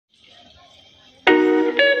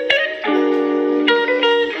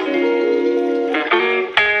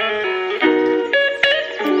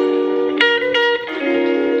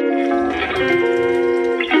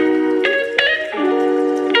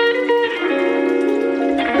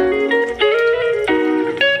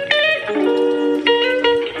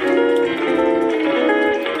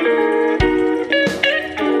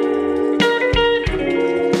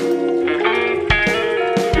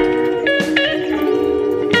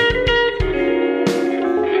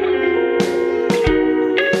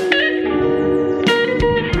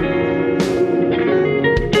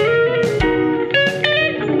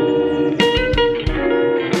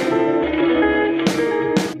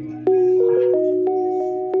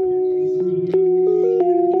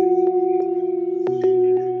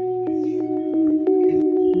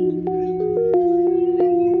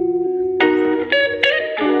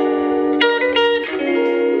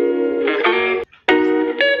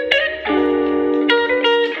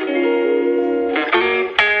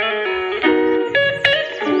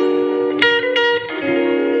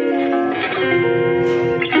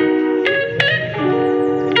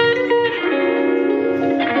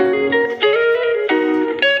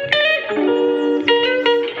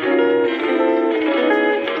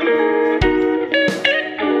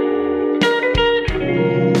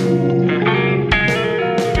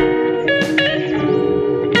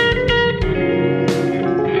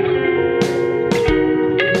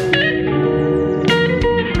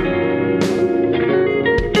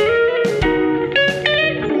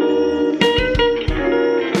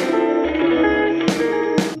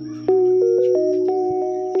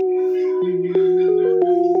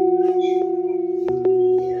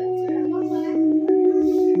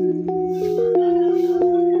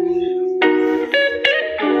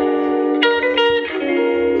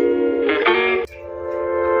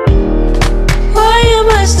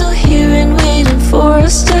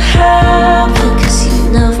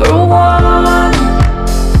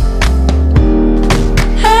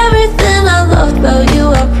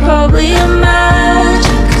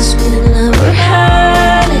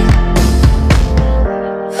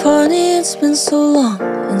it's been so long,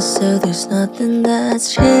 and so there's nothing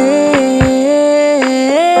that's changed.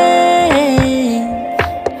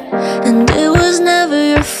 And it was never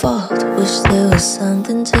your fault, wish there was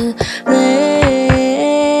something to blame.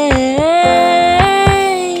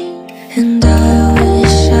 And I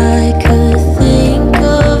wish I could think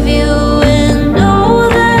of you and know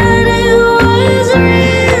that it was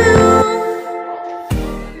real.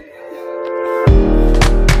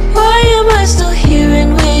 Why am I still here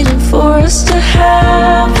and waiting for us to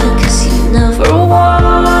happen? 'Cause you never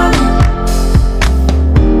wanted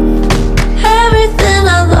everything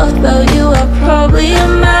I loved about you. I probably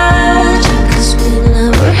imagined, 'cause we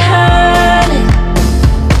never had it.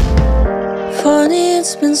 Funny,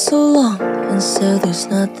 it's been so long, and so there's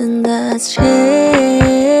nothing that's changed.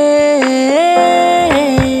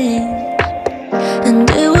 And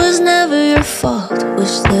it was never your fault,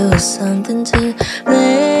 wish there was something to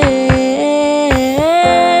blame.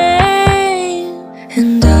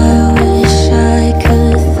 And I wish I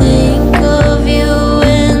could think of you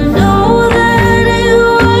and know that it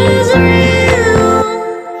was real.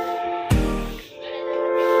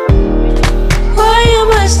 Why am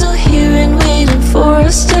I still here and waiting for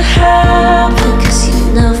us to happen? 'Cause you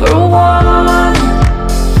never wanted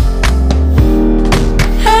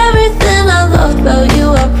everything I loved about you.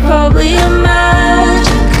 I probably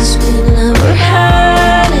imagined, 'cause we never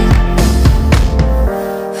had it.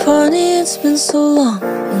 Funny, it's been so long,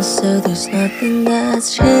 and so there's nothing that's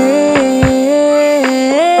changed.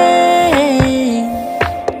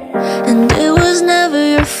 And it was never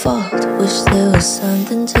your fault, wish there was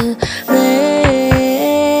something to blame.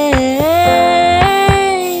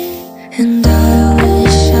 And I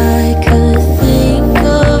wish I could think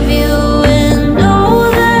of you and know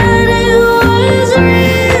that it was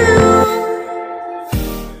real.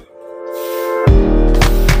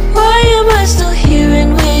 Why am I still here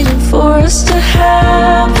and waiting for us to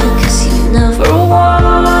happen? 'Cause you never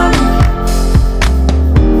wanted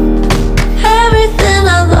everything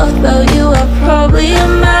I loved about you. I probably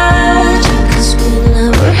imagined, 'cause we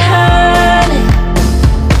never had it.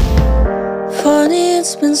 Funny,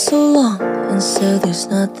 it's been so long, and so there's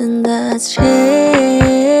nothing that's changed.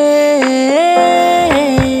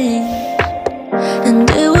 And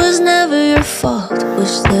it was never your fault,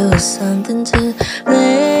 wish there was something to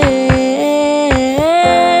blame.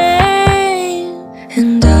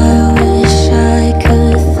 And I wish I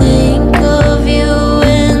could think of you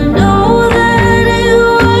and know that it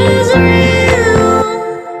was real.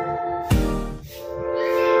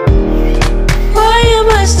 Why am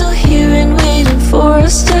I still here and waiting for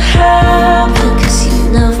us to happen? 'Cause you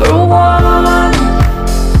never wanted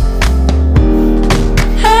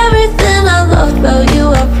everything I loved about you.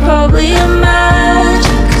 I probably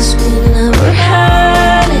imagined, 'cause we never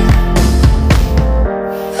had it.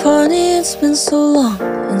 Funny, it's been so long,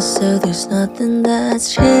 and so there's nothing that's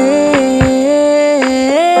changed.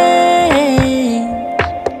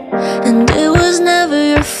 And it was never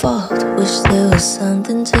your fault, wish there was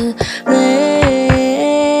something to blame.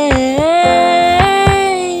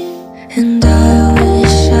 And I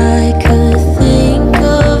wish I could think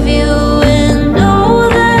of you and know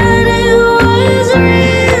that it was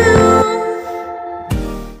real.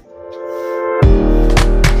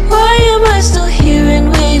 Why am I still here and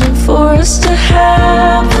waiting for us to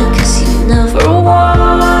happen? 'Cause you never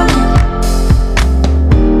wanted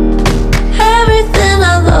everything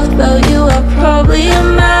I loved about you. I probably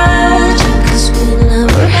imagined, 'cause we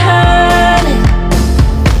never had it.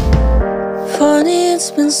 Funny, it's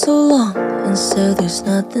been so long, and so there's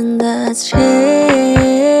nothing that's changed.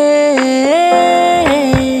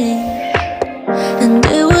 And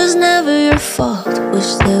it was never your fault,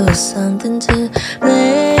 wish there was something to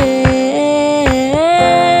blame.